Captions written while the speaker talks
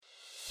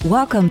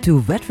Welcome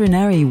to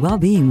Veterinary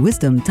Wellbeing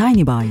Wisdom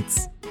Tiny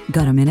Bites.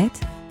 Got a minute?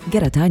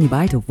 Get a tiny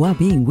bite of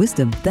well-being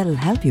wisdom that'll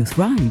help you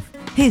thrive.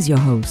 Here's your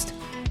host,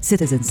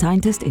 citizen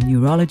scientist in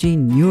neurology,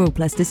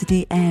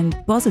 neuroplasticity, and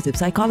positive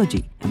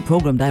psychology, and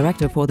program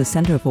director for the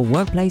Center for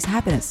Workplace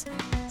Happiness,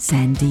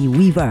 Sandy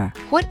Weaver.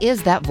 What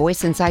is that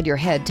voice inside your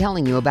head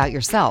telling you about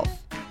yourself?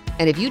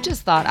 And if you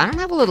just thought, I don't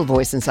have a little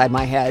voice inside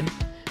my head,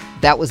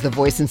 that was the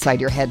voice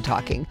inside your head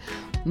talking.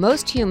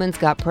 Most humans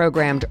got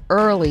programmed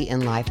early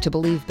in life to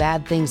believe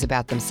bad things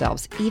about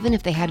themselves, even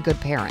if they had good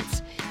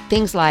parents.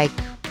 Things like,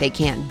 they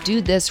can't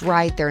do this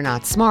right, they're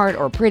not smart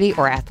or pretty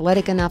or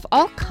athletic enough,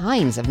 all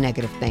kinds of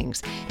negative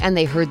things. And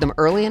they heard them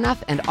early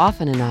enough and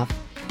often enough,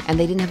 and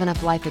they didn't have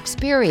enough life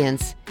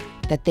experience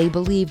that they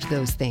believed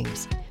those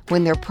things,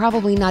 when they're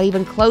probably not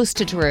even close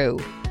to true.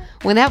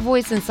 When that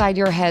voice inside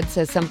your head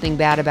says something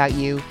bad about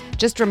you,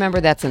 just remember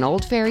that's an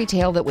old fairy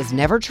tale that was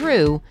never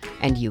true,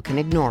 and you can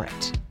ignore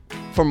it.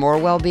 For more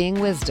well-being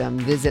wisdom,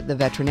 visit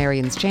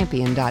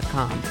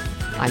theveterinarianschampion.com.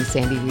 I'm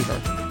Sandy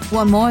Weaver.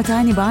 Want more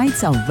tiny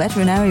bites of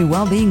veterinary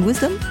well-being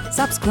wisdom?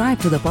 Subscribe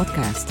to the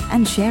podcast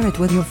and share it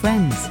with your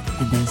friends.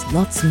 And there's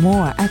lots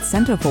more at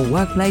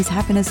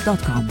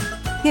centerforworkplacehappiness.com.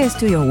 Here's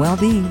to your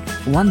well-being,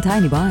 one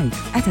tiny bite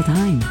at a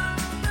time.